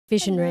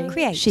Visionary.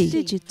 Create.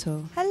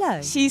 Digital.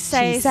 Hello. She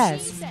says.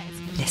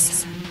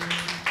 Listen.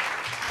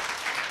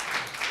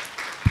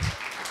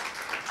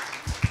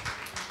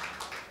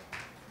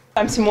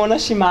 I'm Simona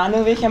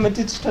Schimanovich. I'm a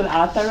digital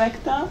art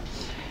director.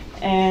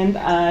 And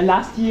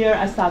last year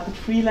I started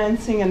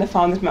freelancing and I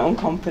founded my own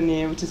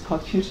company, which is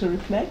called Future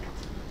Reflect.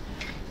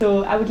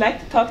 So I would like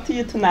to talk to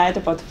you tonight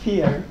about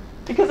fear.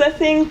 Because I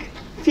think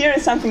fear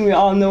is something we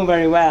all know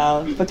very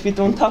well, but we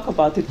don't talk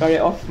about it very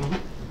often.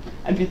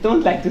 And we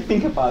don't like to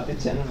think about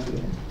it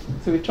generally.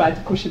 So we try to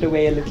push it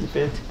away a little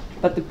bit.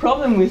 But the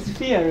problem with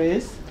fear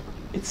is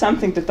it's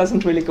something that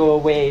doesn't really go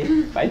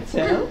away by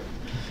itself.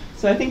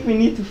 So I think we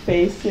need to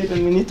face it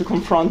and we need to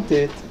confront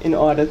it in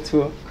order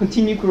to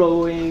continue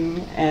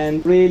growing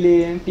and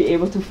really be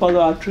able to follow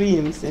our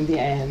dreams in the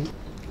end.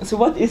 So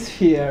what is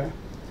fear?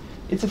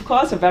 It's of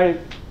course a very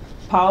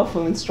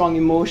powerful and strong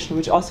emotion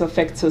which also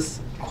affects us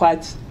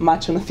quite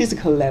much on a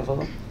physical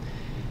level.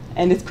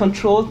 And it's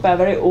controlled by a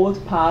very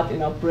old part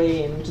in our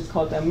brain which is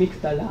called the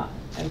amygdala,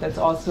 and that's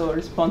also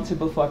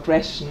responsible for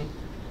aggression.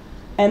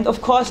 And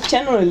of course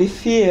generally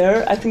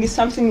fear I think is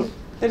something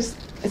that is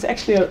it's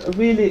actually a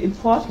really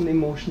important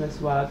emotion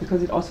as well,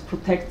 because it also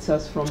protects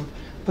us from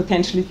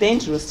potentially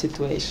dangerous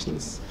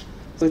situations.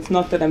 So it's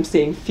not that I'm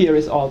saying fear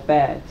is all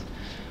bad,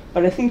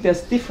 but I think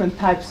there's different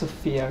types of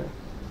fear.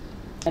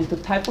 And the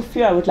type of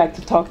fear I would like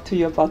to talk to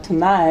you about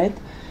tonight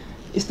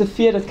is the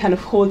fear that kind of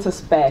holds us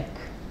back,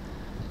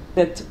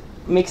 that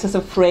makes us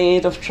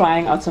afraid of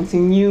trying out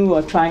something new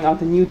or trying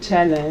out a new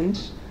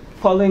challenge,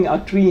 following our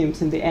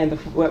dreams in the end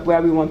of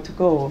where we want to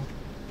go.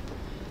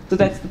 So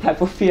that's the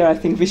type of fear I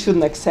think we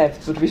shouldn't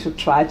accept, but we should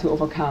try to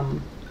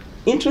overcome.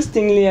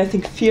 Interestingly, I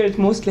think fear, it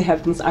mostly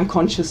happens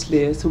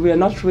unconsciously, so we are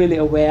not really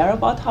aware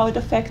about how it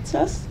affects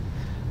us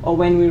or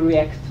when we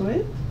react to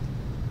it.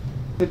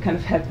 It kind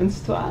of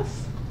happens to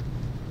us.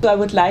 So I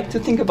would like to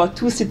think about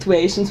two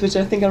situations which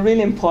I think are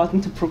really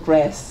important to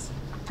progress,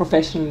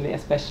 professionally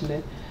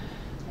especially.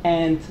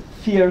 And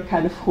fear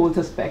kind of holds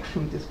us back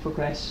from this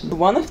progression.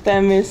 One of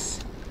them is,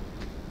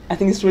 I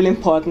think it's really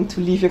important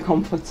to leave your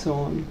comfort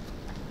zone.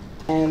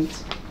 And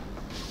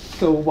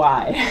so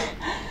why?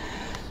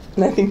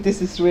 And I think this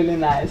is really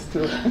nice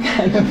to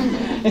kind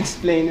of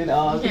explain it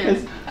all.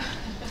 Because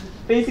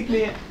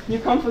basically your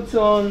comfort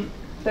zone,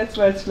 that's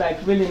where it's like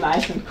really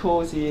nice and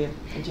cozy,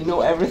 and you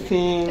know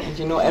everything, and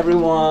you know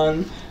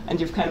everyone, and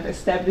you've kind of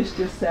established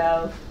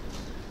yourself.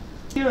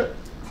 You're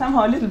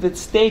somehow a little bit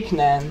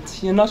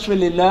stagnant. You're not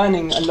really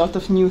learning a lot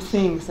of new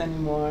things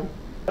anymore.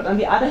 But on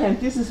the other hand,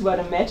 this is where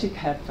the magic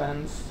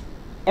happens.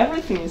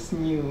 Everything is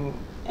new.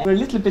 We're a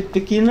little bit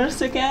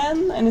beginners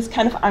again, and it's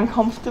kind of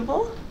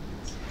uncomfortable.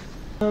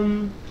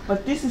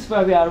 But this is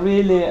where we are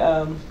really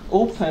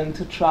open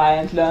to try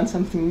and learn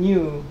something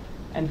new,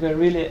 and we're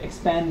really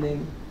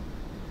expanding.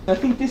 I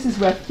think this is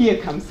where fear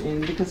comes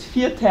in, because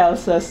fear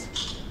tells us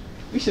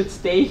we should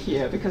stay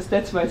here, because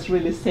that's where it's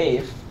really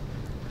safe.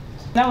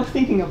 And I was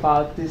thinking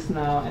about this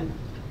now, and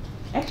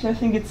actually I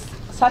think it's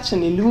such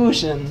an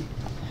illusion,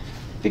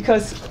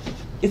 because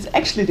it's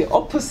actually the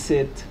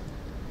opposite.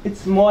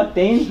 It's more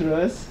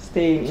dangerous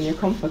staying in your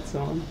comfort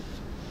zone.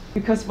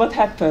 Because what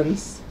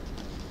happens?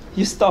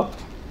 You stop.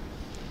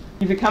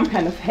 You become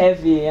kind of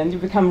heavy and you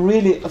become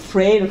really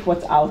afraid of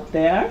what's out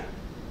there.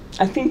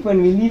 I think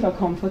when we leave our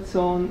comfort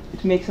zone,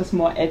 it makes us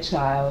more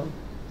agile.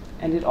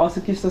 And it also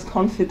gives us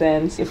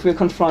confidence. If we're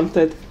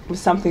confronted with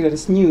something that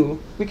is new,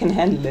 we can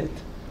handle it.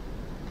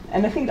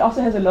 And I think it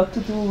also has a lot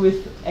to do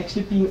with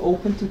actually being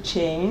open to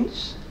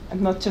change and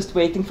not just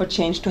waiting for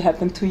change to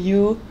happen to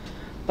you,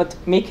 but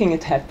making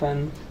it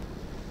happen.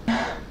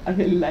 I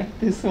really like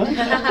this one.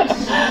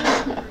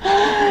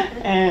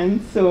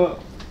 And so,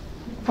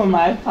 for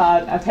my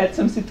part, I've had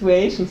some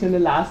situations in the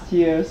last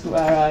years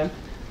where I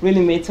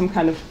really made some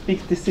kind of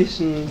big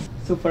decisions.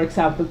 So, for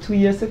example, 2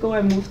 years ago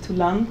I moved to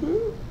London,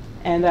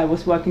 and I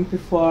was working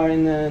before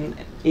in an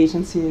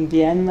agency in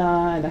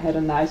Vienna, and I had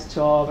a nice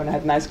job, and I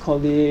had nice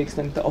colleagues,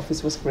 and the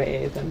office was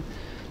great.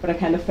 But I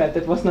kind of felt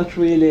that was not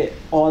really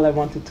all I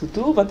wanted to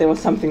do, but there was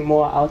something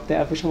more out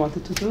there which I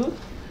wanted to do.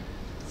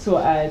 So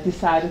I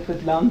decided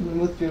that London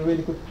would be a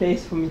really good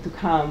place for me to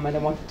come, and I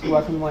wanted to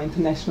work on more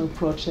international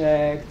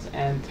projects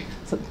and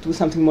do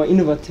something more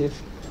innovative,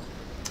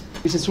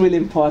 which is really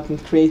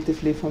important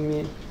creatively for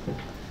me.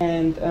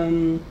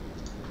 And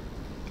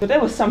but that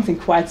was something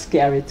quite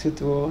scary to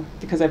do,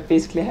 because I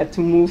basically had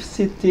to move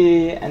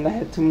city and I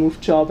had to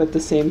move job at the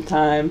same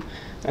time.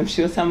 I'm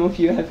sure some of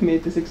you have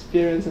made this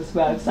experience as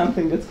well. It's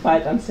something that's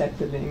quite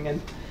unsettling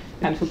and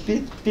kind of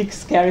a big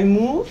scary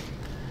move.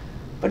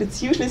 But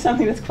it's usually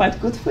something that's quite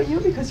good for you,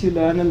 because you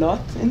learn a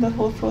lot in the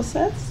whole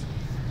process.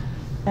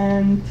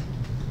 And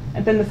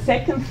then the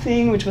second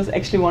thing, which was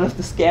actually one of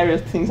the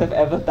scariest things I've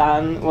ever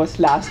done, was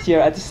last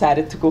year I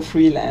decided to go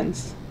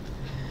freelance.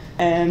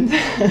 And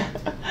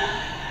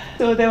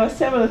so there were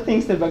several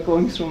things that were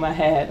going through my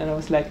head. And I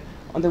was like,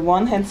 on the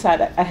one hand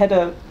side, I had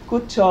a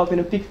good job in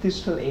a big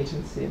digital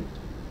agency.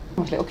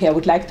 I was like, okay, I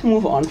would like to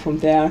move on from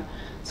there.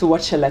 So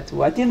what shall I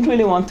do? I didn't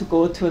really want to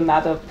go to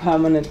another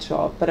permanent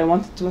job, but I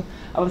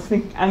was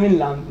thinking, I'm in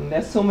London.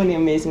 There's so many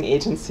amazing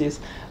agencies.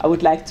 I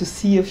would like to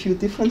see a few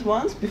different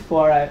ones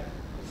before I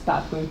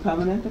start going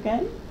permanent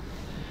again.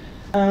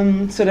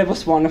 So that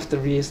was one of the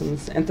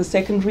reasons. And the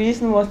second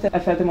reason was that I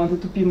felt I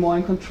wanted to be more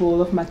in control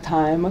of my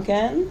time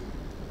again.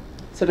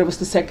 So that was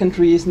the second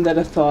reason that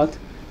I thought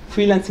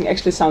freelancing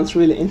actually sounds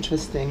really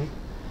interesting.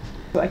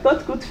 So I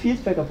got good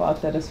feedback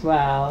about that as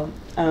well.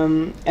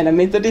 And I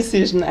made the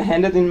decision, I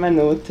handed in my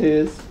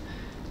notice.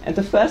 And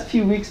the first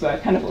few weeks were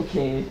kind of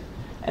okay.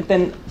 And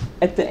then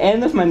at the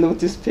end of my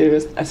notice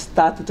period, I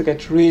started to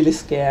get really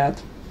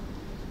scared.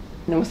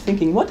 And I was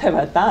thinking, what have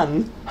I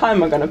done? How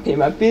am I going to pay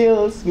my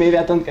bills? Maybe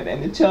I don't get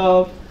any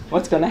job.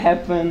 What's going to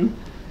happen?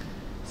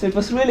 So it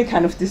was really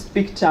kind of this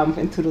big jump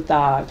into the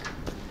dark.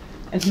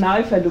 And now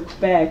if I look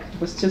back, it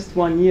was just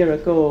 1 year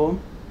ago,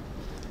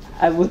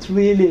 I would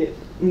really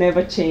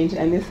never change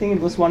anything. It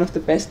was one of the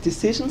best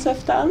decisions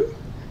I've done,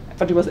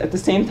 but it was at the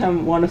same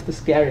time one of the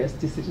scariest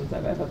decisions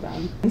I've ever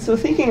done. And so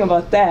thinking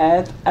about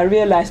that, I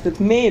realized that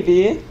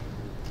maybe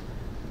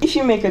if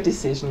you make a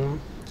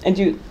decision and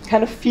you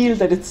kind of feel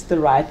that it's the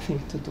right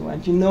thing to do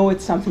and you know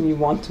it's something you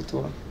want to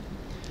do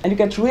and you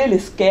get really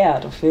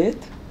scared of it,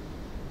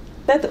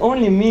 that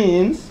only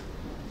means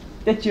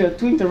that you're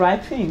doing the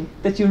right thing,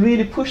 that you're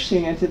really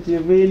pushing and that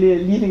you're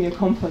really leaving your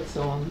comfort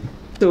zone.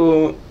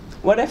 So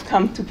what I've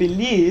come to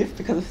believe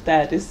because of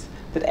that is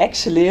that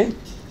actually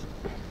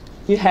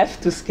you have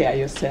to scare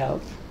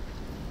yourself,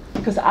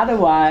 because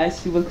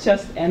otherwise you will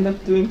just end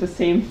up doing the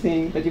same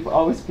thing that you've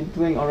always been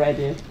doing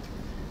already.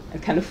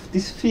 And kind of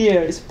this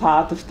fear is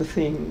part of the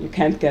thing. You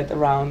can't get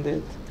around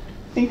it.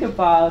 Think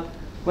about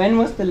when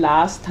was the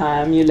last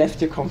time you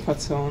left your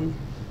comfort zone?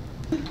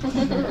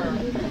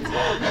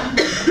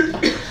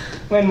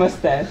 When was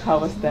that? How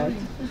was that?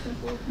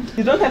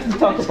 You don't have to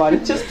talk about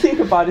it, just think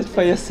about it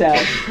for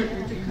yourself.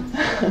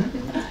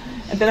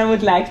 And then I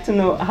would like to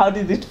know, how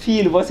did it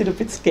feel? Was it a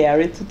bit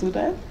scary to do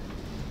that?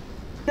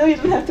 No, you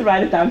don't have to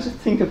write it down, just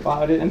think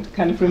about it and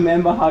kind of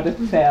remember how that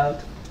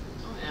felt.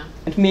 Oh, yeah.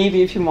 And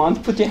maybe if you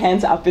want, put your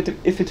hands up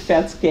if it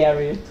felt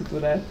scary to do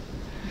that.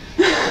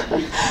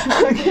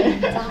 Okay.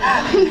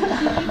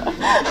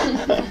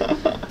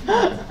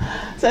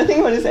 So I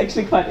think what is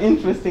actually quite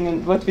interesting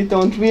and what we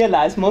don't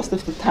realize most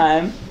of the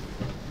time,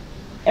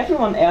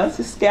 everyone else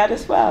is scared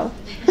as well.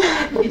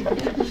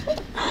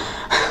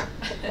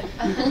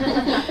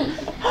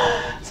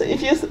 So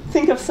if you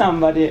think of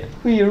somebody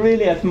who you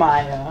really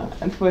admire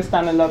and who has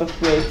done a lot of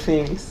great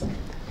things,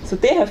 so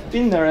they have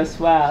been there as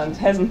well, and it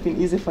hasn't been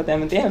easy for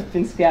them, and they have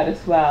been scared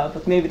as well,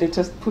 but maybe they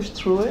just pushed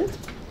through it.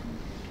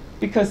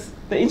 Because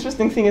the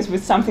interesting thing is,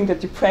 with something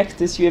that you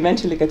practice, you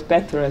eventually get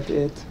better at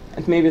it,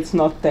 and maybe it's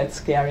not that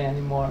scary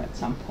anymore at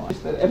some point,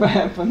 if that ever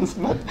happens.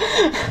 But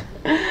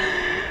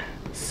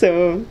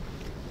so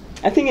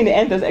I think in the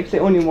end there's actually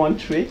only one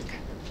trick.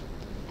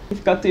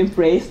 You've got to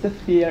embrace the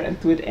fear and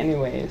do it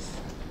anyways.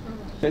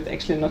 So it's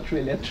actually not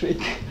really a trick.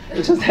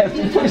 You just have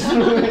to push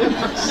through it.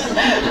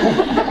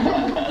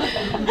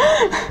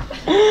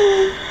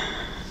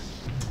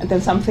 And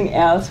then something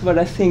else what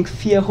I think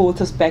fear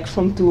holds us back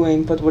from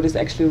doing, but what is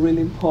actually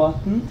really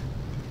important,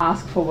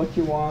 ask for what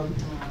you want.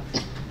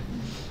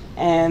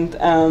 And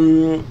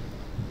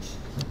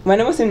when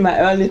I was in my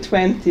early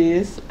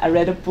 20s, I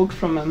read a book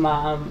from my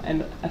mom,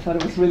 and I thought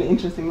it was really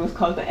interesting. It was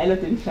called The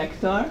Aladdin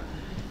Factor.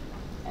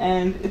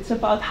 And it's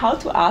about how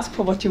to ask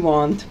for what you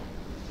want.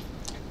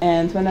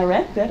 And when I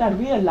read that, I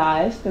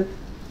realized that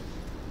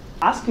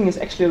asking is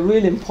actually a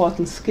really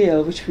important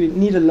skill, which we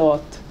need a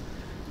lot.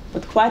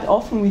 But quite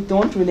often we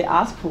don't really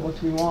ask for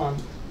what we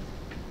want.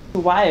 So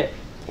why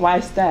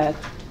is that?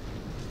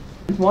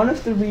 And one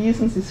of the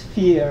reasons is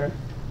fear.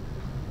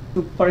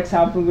 So for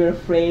example, we're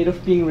afraid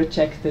of being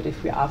rejected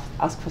if we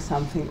ask for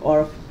something,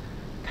 or of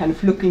kind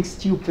of looking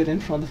stupid in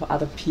front of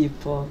other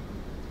people,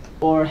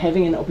 or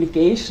having an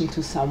obligation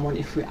to someone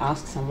if we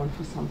ask someone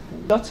for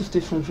something. Lots of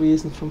different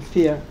reasons from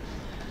fear.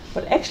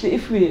 But actually,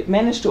 if we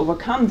manage to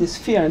overcome this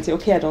fear and say,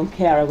 okay, I don't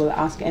care, I will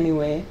ask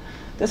anyway,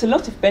 there's a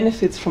lot of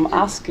benefits from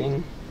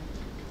asking.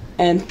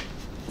 And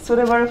so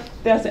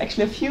there's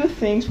actually a few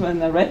things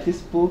when I read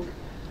this book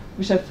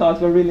which I thought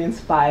were really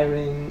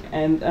inspiring.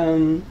 And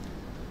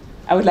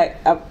I would like,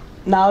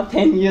 now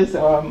 10 years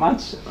or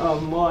much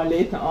more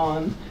later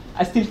on,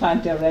 I still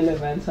find they're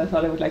relevant, so I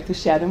thought I would like to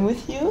share them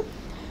with you.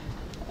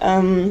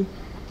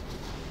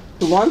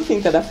 The one thing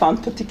that I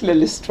found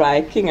particularly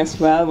striking as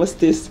well was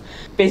this: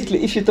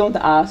 basically, if you don't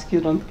ask, you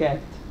don't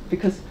get.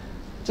 Because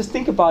just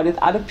think about it,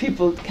 other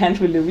people can't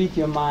really read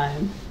your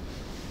mind.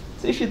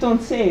 So if you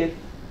don't say it,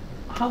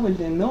 how will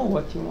they know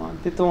what you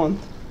want? They don't.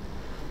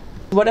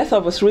 What I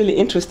thought was really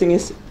interesting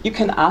is you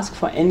can ask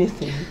for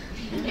anything.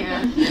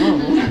 Yeah.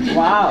 Oh,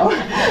 wow.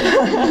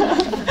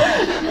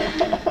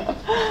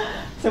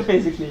 So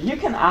basically, you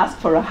can ask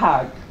for a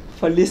hug,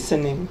 for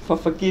listening, for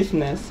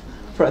forgiveness,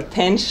 for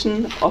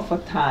attention, or for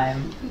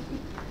time.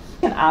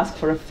 You can ask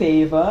for a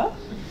favor,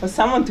 for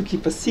someone to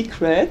keep a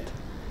secret,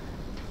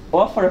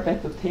 or for a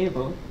better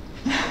table.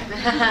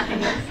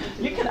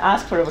 You can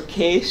ask for a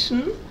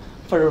vacation,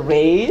 for a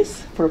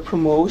raise, for a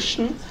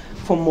promotion,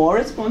 for more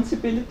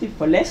responsibility,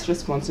 for less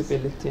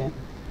responsibility,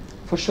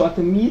 for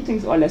shorter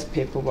meetings or less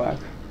paperwork,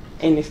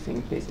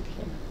 anything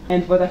basically.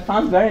 And what I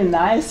found very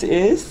nice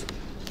is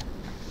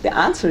the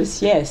answer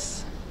is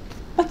yes,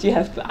 but you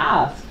have to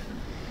ask.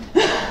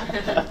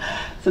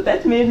 So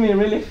that made me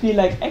really feel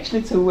like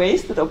actually it's a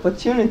wasted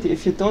opportunity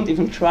if you don't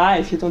even try,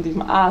 if you don't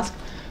even ask,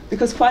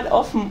 because quite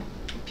often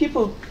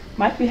people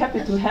might be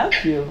happy to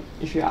help you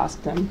if you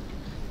ask them.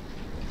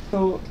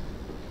 So,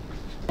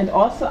 and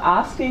also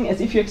asking as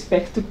if you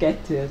expect to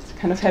get it,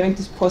 kind of having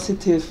this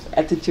positive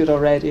attitude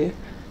already,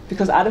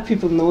 because other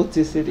people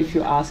notice it if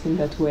you ask in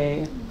that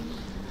way.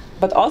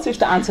 But also if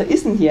the answer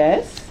isn't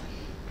yes,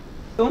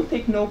 don't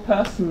take no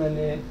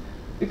personally,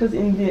 because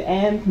in the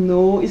end,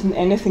 no isn't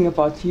anything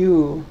about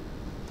you.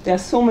 There are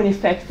so many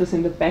factors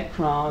in the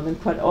background, and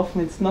quite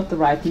often it's not the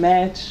right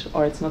match,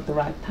 or it's not the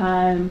right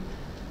time,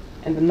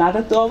 and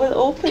another door will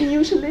open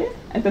usually,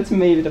 and that's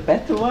maybe the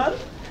better one.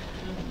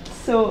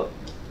 So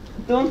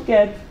don't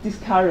get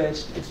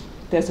discouraged if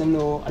there's a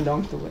no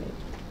along the way.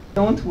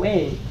 Don't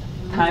wait.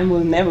 Time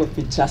will never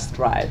be just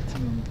right.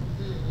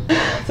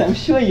 So I'm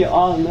sure you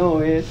all know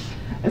it.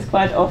 It's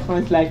quite often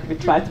it's like we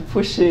try to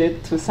push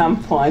it to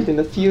some point in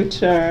the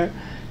future,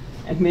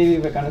 and maybe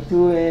we're going to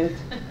do it.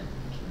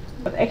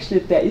 But actually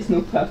there is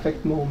no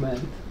perfect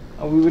moment,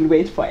 or we will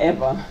wait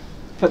forever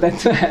for that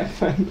to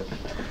happen.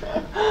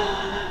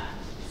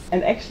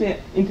 And actually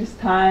in this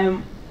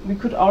time we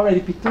could already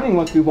be doing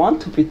what we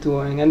want to be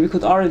doing, and we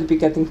could already be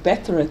getting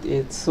better at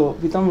it, so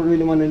we don't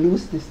really want to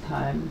lose this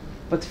time.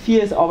 But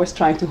fear is always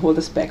trying to hold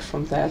us back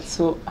from that,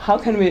 so how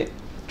can we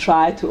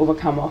try to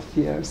overcome our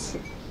fears?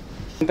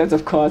 And that's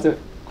of course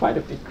quite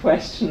a big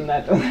question.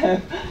 I don't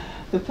have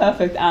the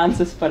perfect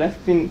answers, but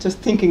I've been just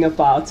thinking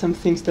about some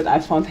things that I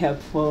found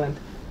helpful, and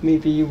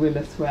maybe you will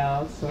as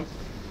well. So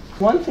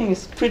one thing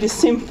is pretty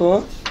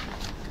simple,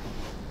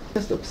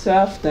 just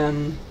observe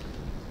them,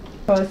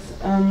 because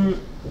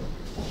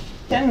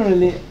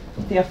generally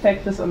they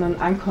affect us on an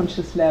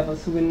unconscious level,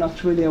 so we're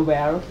not really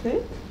aware of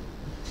it.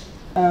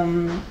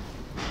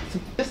 So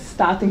just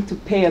starting to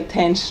pay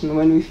attention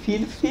when we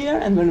feel fear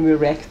and when we're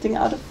reacting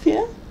out of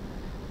fear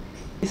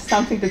is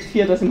something that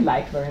fear doesn't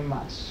like very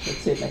much, let's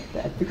say it like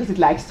that, because it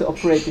likes to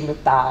operate in the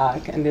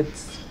dark, and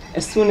it's,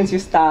 as soon as you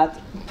start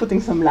putting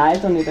some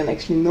light on it and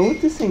actually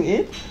noticing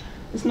it,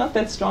 it's not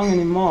that strong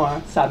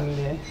anymore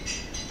suddenly.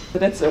 So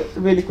that's a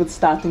really good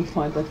starting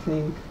point, I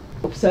think.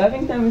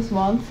 Observing them is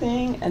one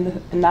thing,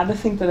 and another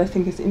thing that I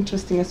think is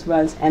interesting as well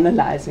is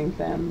analyzing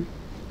them.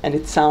 And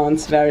it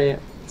sounds very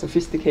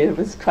sophisticated,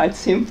 but it's quite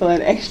simple,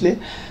 and actually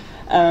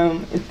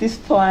at this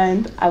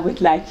point, I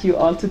would like you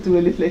all to do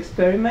a little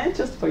experiment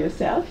just for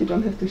yourself. You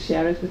don't have to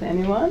share it with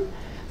anyone.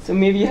 So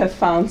maybe you have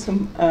found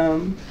some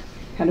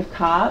kind of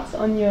cards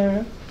on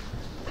your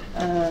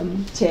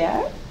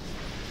chair.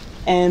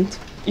 And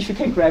if you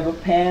can grab a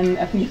pen,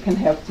 I think it can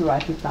help to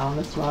write it down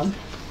as well.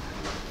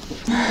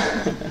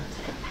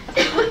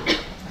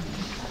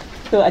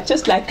 So I'd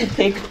just like to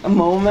take a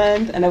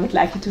moment, and I would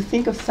like you to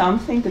think of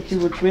something that you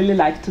would really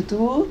like to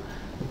do,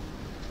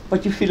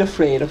 but you feel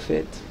afraid of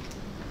it.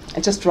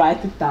 And just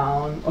write it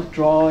down, or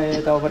draw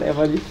it, or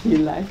whatever you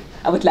feel like.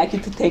 I would like you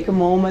to take a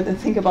moment and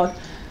think about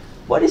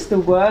what is the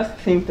worst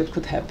thing that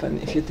could happen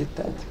if you did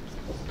that.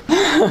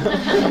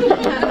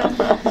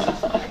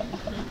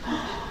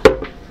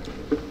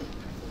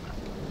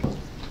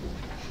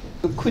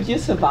 So could you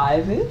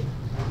survive it?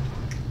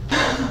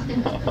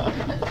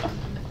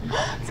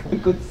 It's a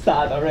good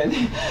start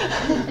already.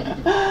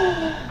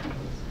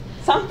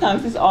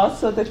 Sometimes it's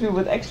also that we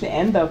would actually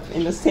end up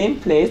in the same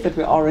place that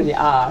we already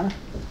are.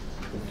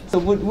 So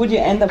would you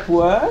end up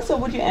worse, or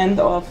would you end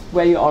up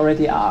where you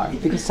already are?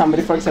 Because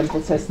somebody, for example,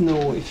 says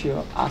no if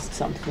you ask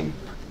something.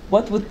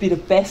 What would be the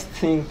best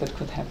thing that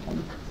could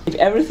happen? If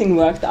everything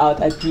worked out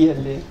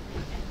ideally.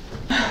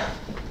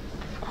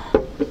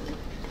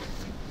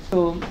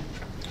 So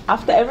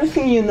after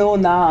everything you know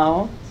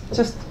now,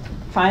 just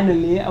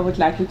finally, I would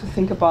like you to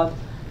think about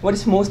what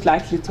is most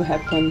likely to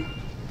happen,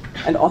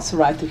 and also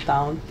write it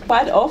down.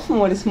 Quite often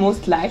what is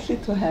most likely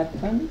to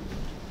happen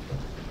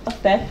is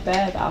not that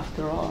bad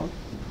after all.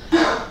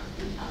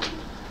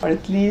 Or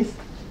at least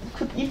it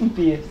could even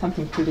be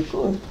something pretty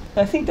good.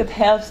 So I think that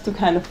helps to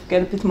kind of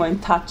get a bit more in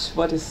touch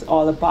what it's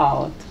all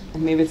about.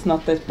 And maybe it's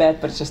not that bad,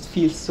 but it just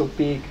feels so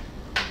big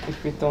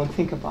if we don't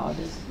think about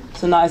it.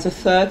 So now as a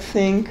third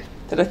thing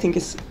that I think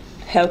is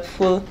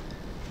helpful,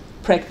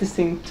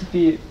 practicing to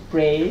be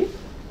brave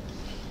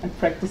and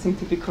practicing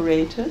to be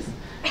courageous.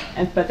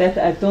 And by that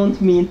I don't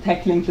mean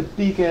tackling the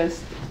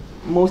biggest,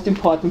 most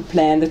important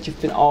plan that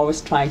you've been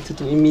always trying to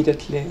do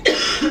immediately,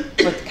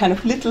 but kind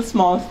of little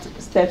small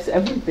steps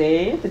every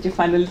day that you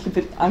find a little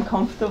bit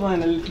uncomfortable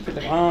and a little bit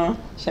like,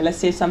 shall I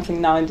say something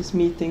now in this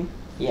meeting?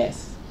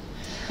 Yes.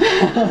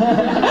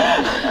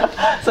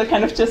 So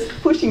kind of just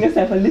pushing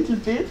yourself a little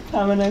bit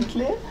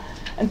permanently.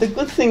 And the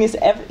good thing is,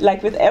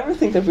 like with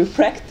everything that we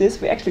practice,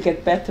 we actually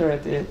get better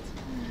at it.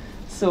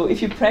 So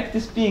if you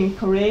practice being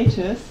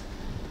courageous,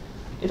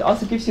 it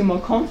also gives you more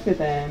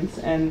confidence,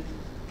 and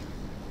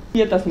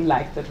fear doesn't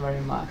like that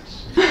very much.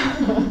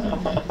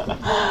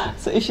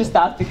 So if you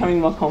start becoming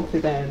more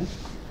confident,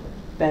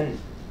 then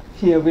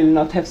fear will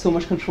not have so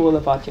much control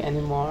about you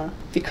anymore.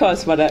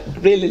 Because what I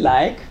really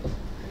like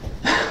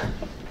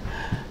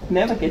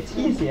never gets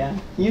easier.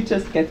 You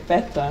just get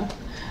better.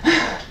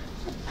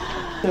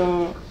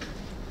 So,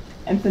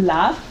 and the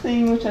last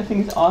thing, which I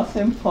think is also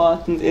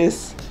important,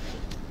 is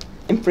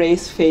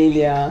embrace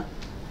failure.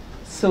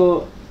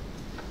 So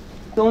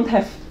don't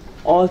have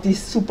all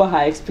these super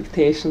high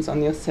expectations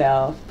on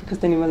yourself, because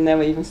then you will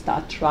never even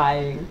start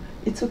trying.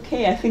 It's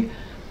okay. I think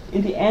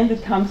in the end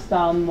it comes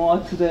down more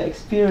to the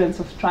experience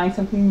of trying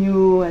something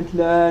new and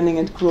learning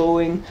and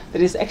growing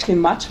that is actually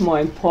much more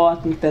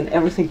important than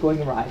everything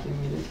going right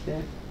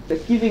immediately.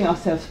 But giving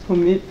ourselves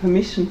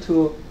permission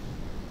to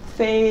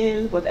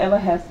fail, whatever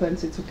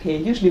happens, it's okay.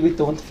 Usually we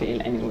don't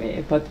fail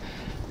anyway, but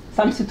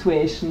some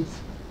situations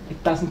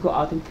it doesn't go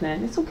out in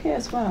plan. It's okay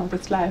as well.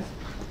 That's life.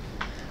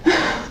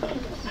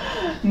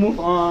 Move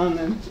on.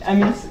 And I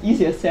mean, it's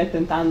easier said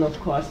than done, of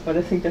course, but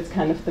I think that's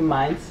kind of the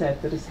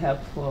mindset that is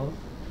helpful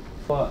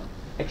for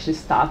actually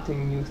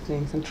starting new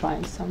things and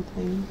trying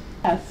something.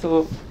 Yeah,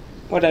 so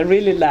what I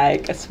really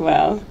like as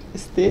well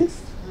is this.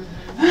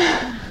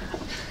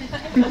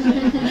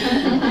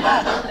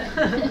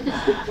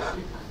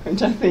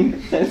 Which I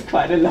think says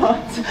quite a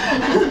lot.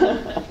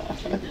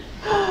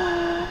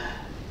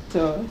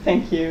 So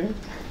thank you.